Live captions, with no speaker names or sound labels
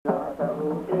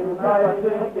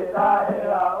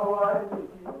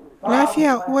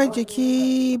Lafiya uwar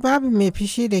jiki babu mai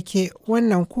fishi da ke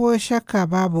wannan ko shakka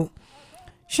babu.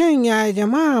 Shin ya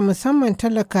jama'a musamman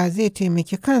talaka zai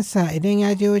taimaki kansa idan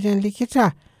ya je wajen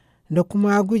likita da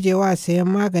kuma gujewa sayan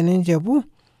maganin jabu?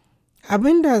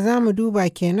 Abinda za mu duba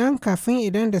kenan kafin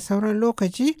idan da sauran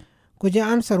lokaci ku ji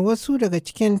amsar wasu daga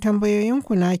cikin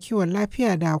tambayoyinku na kiwon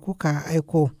lafiya da kuka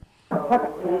aiko.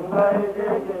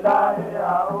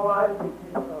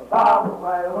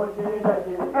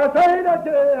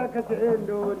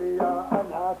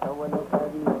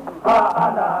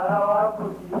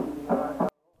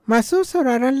 Masu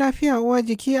sauraron lafiya uwa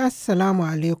jiki Assalamu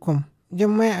alaikum.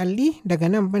 Jummai Ali daga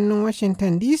nan birnin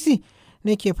Washington DC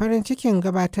nake farin cikin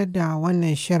gabatar da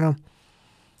wannan shirin.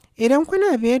 Idan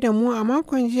kuna biye da mu a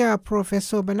makon jiya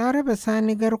Professor Balarabe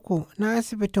Sani Garko na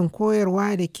asibitin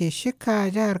koyarwa da ke Shika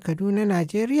jihar Kaduna,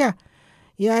 Najeriya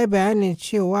ya yi bayanin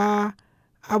cewa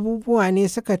abubuwa ne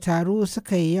suka taru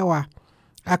suka yi yawa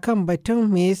akan batun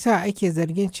me yasa ake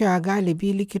zargin cewa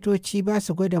galibi likitoci ba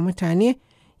su gwada mutane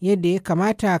yadda ya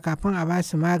kamata kafin a ba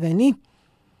su magani.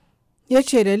 Ya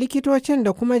ce da likitocin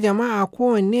da kuma jama'a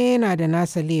kowanne yana da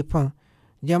nasa laifin.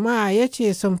 Jama'a ya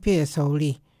ce sun fiye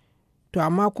sauri. To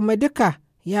amma kuma duka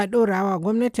ya ɗora wa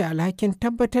gwamnati alhakin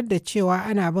tabbatar da cewa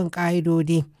ana bin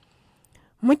ƙa'idodi.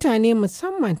 Mutane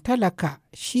musamman talaka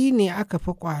shi ne aka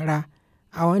fi ƙwara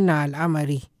a wannan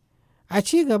al'amari. A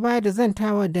ci gaba da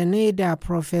zantawa da ne da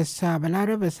Profesa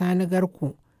Balarabe Sani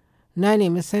Garko na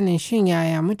nemi sanin shin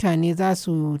yaya mutane za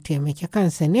su taimaki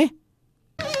kansu ne?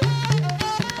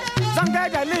 Zan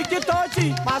da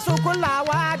likitoci masu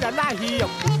kulawa da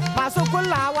lahiyanmu, masu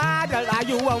kulawa da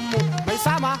rayuwanmu mai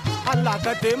sama Allah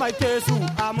ka taimake su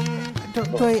amin.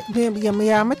 To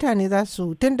ya mutane za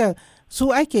su tunda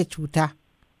su ake cuta,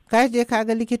 ka je ka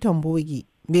ga likitan bogi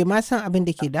bai ma san abin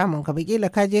da ke damun ka ba, kila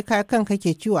ka je ka kan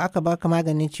kake ciwo aka baka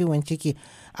maganin ciwon ciki,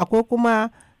 akwai kuma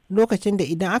lokacin da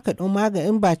idan aka ɗau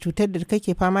maganin ba cutar da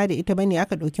kake fama da ita bane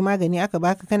aka ɗauki magani aka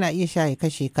baka kana iya sha ya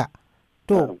kashe ka.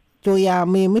 To ya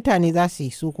mai mutane za su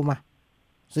yi su kuma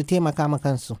su taimaka ma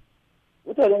kansu?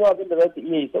 Mutane ma abin da za su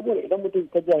iya yi, saboda idan mutum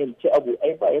ka jahilci abu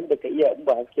ai ba yanda ka iya in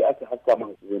ba haske aka haska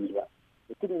maka wani ba.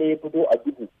 Mutum ne ya fito a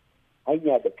duhu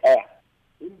hanya da kaya,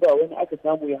 in ba wani aka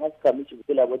samu ya haska mishi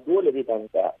fitila ba dole zai tafi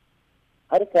kaya.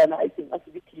 Harka na aikin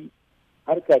asibiti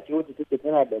harka ce wacce take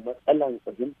tana da matsalan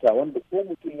fahimta wanda ko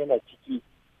mutum yana ciki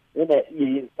yana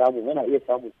iya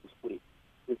samun kuskure.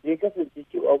 To sai kasance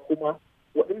cewa kuma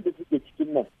waɗanda suke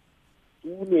cikin nan su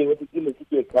ne watakila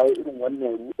suke kawo irin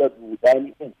wannan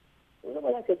rudani ɗin. Wani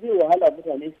mana ka zai wahala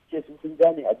mutane su ce su sun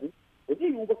gane abu ba zai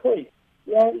yiwu ba kawai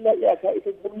ya ka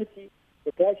ita gwamnati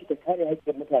ta tashi ta kare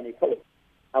haƙƙin mutane kawai.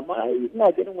 Amma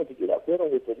ina ganin watakila akwai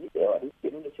rahotanni da yawa da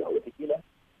suke nuna cewa watakila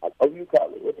a ƙauyuka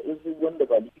waɗansu wanda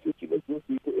ba likitoci ba su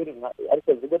yi ko irin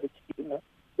harkar zubar da ciki ɗin nan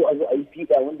ko a zo a yi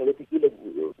fiɗa wanda watakila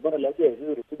mara lafiya ya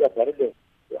zo da tare da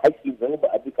haƙƙi zama ba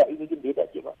a bi ka'idojin da ya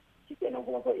dace ba. Shi kenan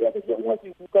kuma fa ya kashe uwa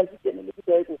su kuka shi kenan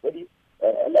likita ya kokari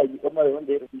Allah ya kamar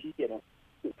wanda ya rasu shi kenan.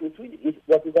 To su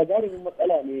wato gagarumin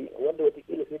matsala ne wanda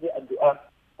watakila sai dai addu'a,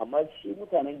 amma shi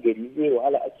mutanen gari zai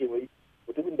wahala a ce wai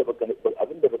mutumin da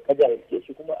abin da baka jahilce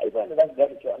shi kuma ai ba za ka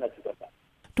gane cewa ana cutar ka.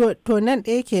 To nan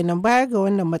ɗaya kenan baya ga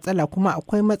wannan matsala kuma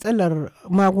akwai matsalar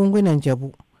magungunan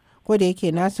jabu. Ko da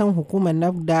yake na san hukumar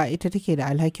NAFDA ita take da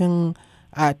alhakin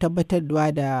a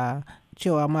tabbatarwa da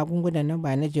cewa magungunan nan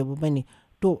ba na jabu ba ne.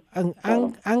 To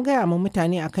an gaya ma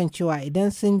mutane akan cewa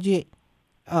idan sun je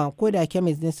ko da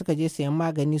kemis ne suka je sayan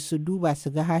magani su duba su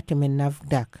ga hatimin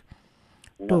NAFDAC.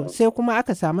 To sai kuma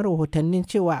aka samu rahotannin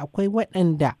cewa akwai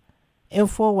waɗanda 'yan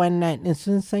 419 ɗin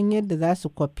sun san yadda za su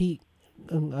kwafi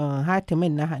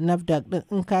hatimin na NAFDAC ɗin,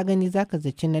 in ka gani za ka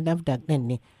zaci na NAFDAC ɗin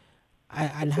ne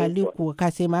alhali kuwa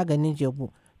ka sai maganin jabu.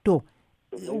 To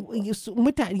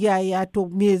yaya to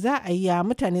me za a yi ya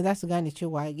mutane za su gane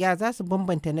cewa ya za su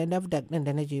bambanta na NAFDAC ɗin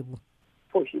da na jebu?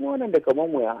 To shi ma wannan da kamar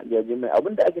mu ya Jummai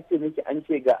abin da aka ce miki an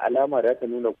ce ga alama da ta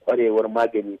nuna kwarewar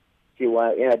magani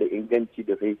cewa yana da inganci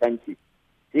da sahihanci,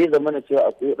 sai zama na cewa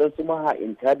akwai waɗansu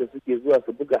maha'inta da suke zuwa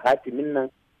su buga hatimin nan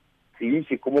su yi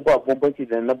shi kuma ba bambanci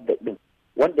da NAFDAC ɗin,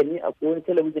 wanda ni akwai wani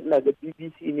talabijin ina ga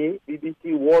BBC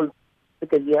World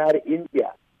suka je har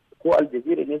India ko Al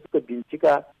Jazeera ne suka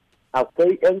bincika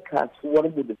akwai 'yan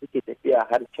kasuwarmu da suke tafiya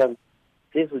har can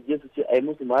sai su je su ce a yi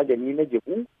musu magani na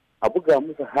jabu a buga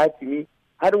musu hatimi,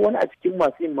 har wani a cikin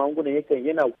masu yin magungunan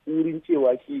yana kurin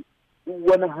cewa shi duk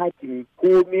wani hatimi ko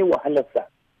me wahalarsa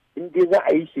in dai za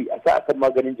a yi shi a sa akan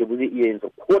maganin jabu zai iya yin sa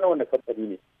ko na wani kamfani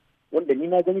ne, wanda ni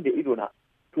na gani da ido na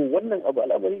to wannan abu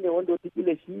al'amari ne wanda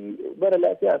watakila shi mara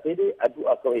lafiya sai dai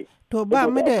addu'a kawai. To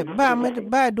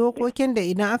ba dokokin da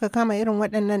idan aka kama irin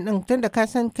waɗannan ɗin tunda ka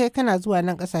san kai kana zuwa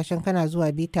nan ƙasashen kana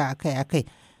zuwa bita akai-akai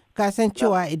ka san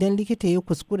cewa idan likita ya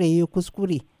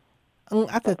kuskure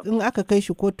in aka kai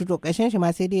shi kotu to ƙarshen shi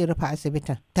ma sai dai ya rufe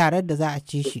asibitin tare da za a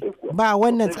ci shi ba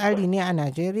wannan tsari ne a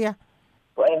Najeriya.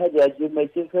 To ai Hajiya mai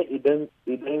kin san idan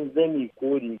zani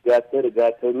ko riga ta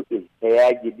riga ta rufe ta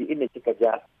yage duk inda kika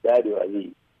ja darewa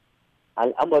zai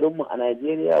al'amarinmu a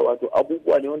Najeriya wato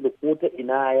abubuwa ne wanda ko ta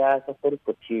ina ya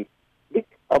safarface duk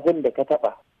abin da ka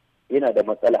taba yana da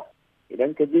matsala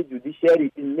idan ka je judiciary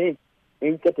din ne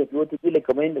in ka tafi watakila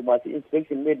kamar yadda masu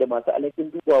inspection ne da masu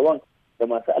alhakin dubawan da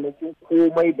masu alhakin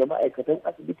komai da ma'aikatan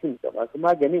asibitin da masu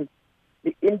maganin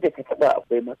duk inda ka taba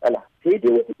akwai matsala sai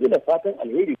dai watakila fatan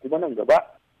alheri kuma nan gaba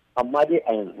amma dai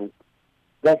a yanzu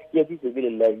gaskiya fi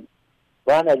sabilillahi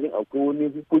ba na jin akwai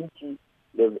wani hukunci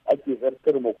da ake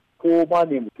zartar ma ko ma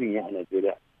mai mutum ya a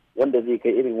Najeriya wanda zai kai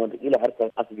irin watakila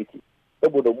harkar asibiti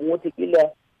saboda mu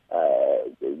watakila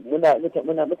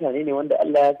muna mutane ne wanda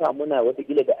Allah ya sa muna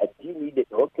watakila da addini da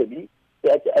tawakkali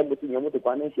sai a ce ai mutum ya mutu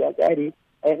kwanan shi ya kare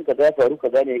ai in kaza ya faru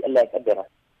kaza ne Allah ya kaddara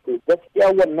to gaskiya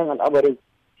wannan al'amarin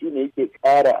shine yake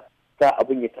ƙara sa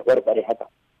abin ya tabarbare haka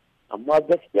amma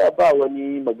gaskiya ba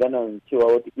wani maganan cewa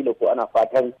watakila ko ana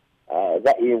fatan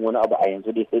za a yi wani abu a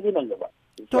yanzu dai sai nan gaba.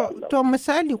 To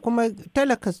misali kuma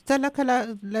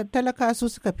talaka su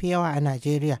suka fi yawa a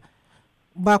Najeriya.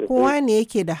 Ba kowa ne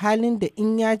yake da halin da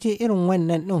in ya je irin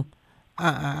wannan ɗin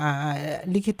a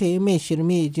likita ya mai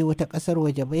shirme ya je wata ƙasar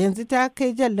waje ba. Yanzu ta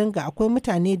kai jallin ga akwai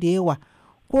mutane da yawa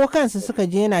ko kansu suka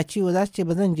je yana ciwo za su ce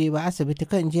ba zan je ba asibiti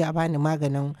kan je a bani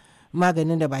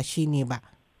maganin da ba shi ne ba.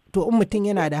 To in mutum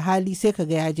yana da hali sai ka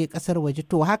ga ya je kasar waje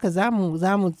to haka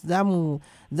zamu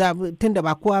tunda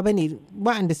ba kowa bane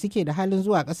wa'anda suke da halin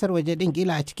zuwa kasar waje din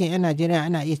kila a cikin 'yan Najeriya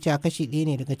ana iya cewa kashi 1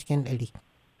 ne daga cikin 100.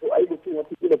 To ai mutum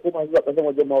wata kila ko ma zuwa kasar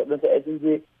waje ma wadansu ai sun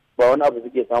je ba wani abu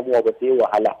suke samuwa ba sai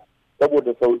wahala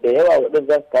saboda sau da yawa wadansu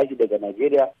za su tashi daga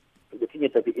Najeriya mutum ya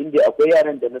tafi India akwai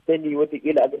yaran da na sani wata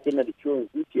kila aka ce na da ciwon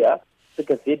zuciya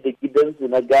suka sayar da gidansu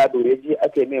na gado ya je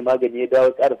aka yi mai magani ya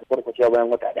dawo ƙara su farkwacewa bayan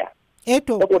wata ɗaya.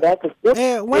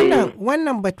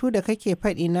 Wannan batu da kake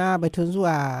faɗi na batun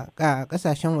zuwa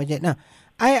ƙasashen waje ɗin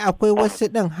ai akwai wasu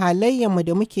ɗin halayyarmu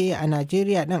da muke yi a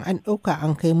Najeriya ɗin an ɗauka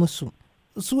an kai musu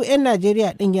su 'yan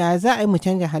Najeriya ɗin ya za a yi mu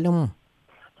canja halinmu.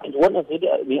 Wannan sai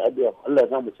dai mai addu'a Allah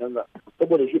ya mu canza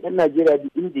saboda shi ɗan Najeriya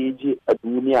duk inda ya je a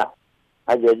duniya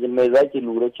a jajin mai zaki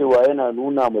lura cewa yana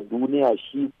nuna ma duniya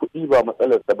shi kuɗi ba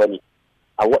matsalarsa ba ne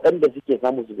a waɗanda suke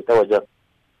samu su fita wajen.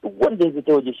 Duk wanda ya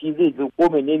fita waje shi zai zo ko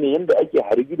menene yanda ake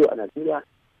harigido a Najeriya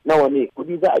nawa ne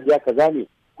kuɗi za a biya kaza ne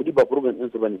kuɗi ba problem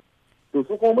ɗinsu ba ne. To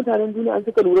su kuma mutanen duniya an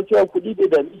suka lura cewa kuɗi bai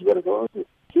dami shi ba da sauransu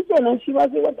shi kenan shi ma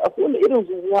sai wanda akwai wani irin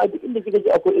su kuma duk inda kika je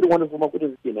akwai irin wani su ma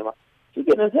kuɗin suke nema shi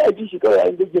kenan sai a bi shi kawai a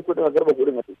inda yake kuɗin a garba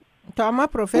kuɗin a tafi. To amma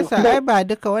Profesa ai ba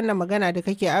duka wannan magana da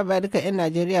kake ai ba duka 'yan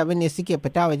Najeriya bane suke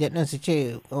fita waje ɗin su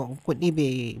ce kuɗi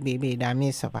bai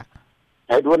dame su ba.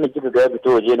 Ai duk wanda kika ga ya fita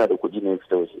waje yana da kuɗi ne ya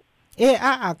fita waje.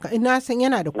 A'a na san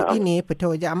yana da kuɗi ne ya fita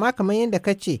waje amma kamar yadda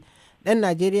ka ce ɗan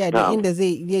Najeriya da inda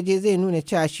zai je zai nuna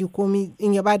cewa shi komi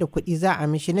in ya bada kuɗi za a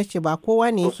mishi na ce ba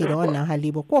kowa ne yake da wannan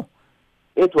hali ba ko.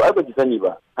 To ai ba ki sani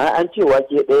ba an ce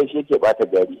wake ɗaya shi yake bata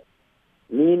gari.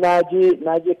 Ni na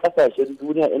je kasashen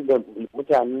duniya inda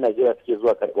mutanen Najeriya suke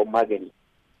zuwa karɓar magani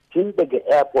tun daga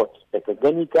airport daga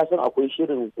gani ka san akwai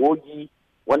shirin gogi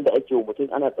wanda ake wa mutum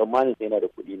ana tsammanin sai yana da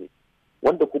kuɗi ne.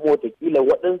 Wanda kuma watakila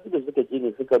waɗansu da suka je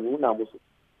ne suka nuna musu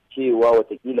cewa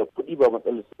watakila kuɗi ba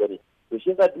matsalar su bane to shi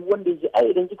yasa duk wanda yake ai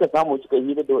idan kika samu kika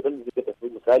hira da waɗanda suka tafi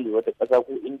misali wata ƙasa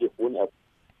ko India ko wani abu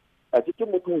a cikin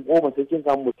mutum 10 sai kin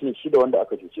samu mutum 6 wanda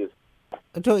aka cuce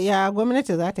su. To ya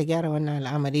gwamnati za ta gyara wannan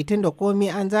al'amari tunda komai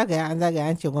an zagaya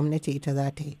an ce gwamnati ita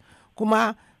za ta yi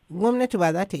kuma gwamnati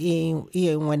ba za ta iya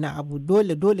yin wannan abu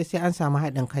dole sai an samu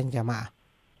haɗin kan jama'a.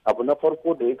 Abu na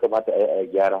farko da ya kamata a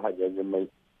gyara hajjajin mai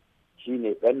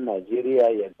shine ɗan Najeriya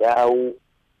ya dawo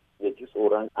ya ji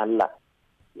tsoron Allah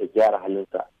ya gyara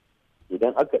halinsa.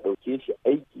 Idan aka ɗauke shi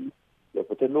aiki ya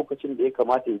fita lokacin da ya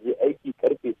kamata ya je aiki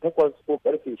karfe 8 ko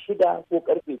karfe 6 ko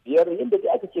karfe 5 yadda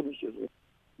dai aka ce mishi zo.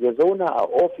 Ya zauna a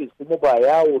ofis kuma ba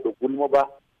yawo da gulma ba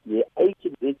ya yi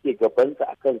aikin da yake gabansa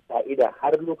akan ka'ida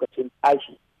har lokacin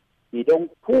tashi. Idan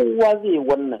kowa zai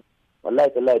wannan wallahi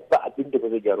tallahi ba abin da ba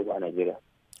zai gyaru ba a Najeriya.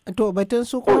 To batun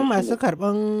su kuma masu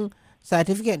karɓan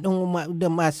certificate din da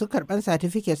masu karban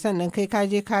certificate sannan kai ka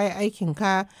je kayi aikin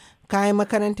ka kayi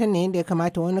makarantar ne yadda ya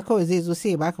kamata wani kawai zai zo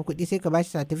sai ya baka kuɗi sai ka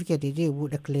bashi certificate ya je ya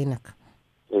buɗe clinic.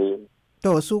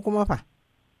 To su kuma fa?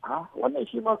 Wannan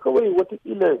shi ma kawai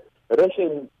watakila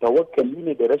rashin tawakkali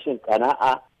ne da rashin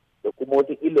kana'a da kuma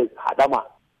wata ila hadama.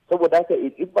 Saboda haka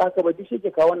in ba haka ba duk shi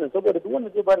ke kawo wannan, saboda duk wanda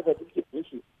zai bada certificate din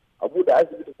shi a buɗe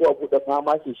asibiti ko a buɗe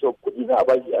pharmacy shop kuɗi za a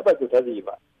ba shi, ai ba kyauta zai yi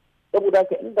ba. Saboda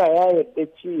haka inda ya yarda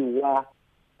cewa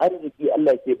arziki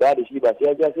Allah ke ba da shi ba sai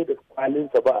ya ja sai da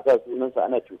kwalinsa ba a sa sunansa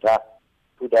ana cuta,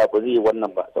 to da ba zai yi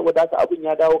wannan ba. Saboda haka abin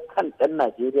ya dawo kan ɗan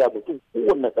Najeriya, mutum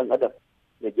kowanne ɗan adam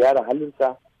ya gyara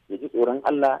halinsa, ya ji tsoron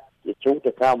Allah, ya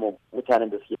kyautata ma mutanen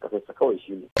da suke kasarsa, kawai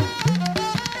shi ne.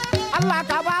 Allah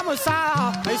ka ba mu sa'a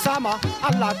mai sama,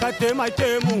 Allah ka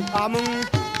taimake mu amin.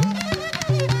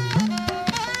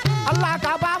 Allah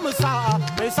ka ba mu sa'a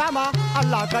mai sama,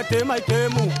 Allah ka taimake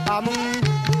mu amin.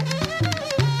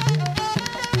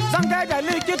 Zan gaida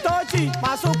likitoci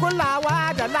masu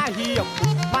kulawa da lahiyar,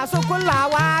 masu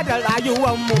kulawa da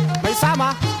rayuwanmu mai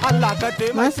sama, Allah ka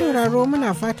taimake mu. Masu sauraro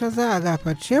muna fata za a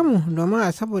gafarce mu domin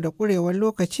a saboda ƙurewar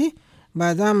lokaci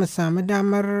ba za mu samu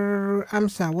damar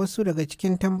amsa wasu daga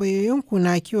cikin tambayoyinku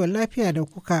na kiwon lafiya da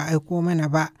kuka aiko mana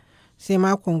ba, sai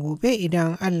makon gobe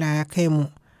idan Allah ya kai mu.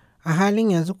 A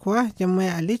halin yanzu kuwa Jummai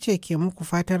Ali ce ke muku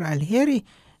fatar alheri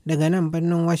daga nan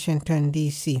birnin Washington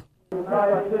DC.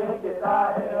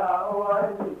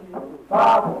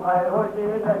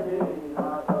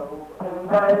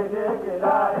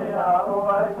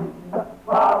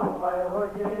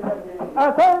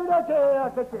 A san da ke a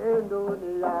cikin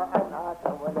duniya ana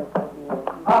ta wani sani,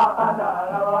 ana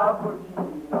rawa kuri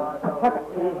na da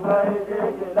wani mai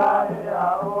ke lahiya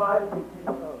uwar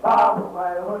jiki, babu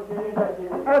mai hoji da ke.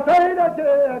 A san da ke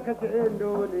a cikin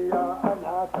duniya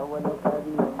ana ta wani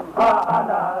sani,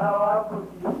 ana rawa kuri.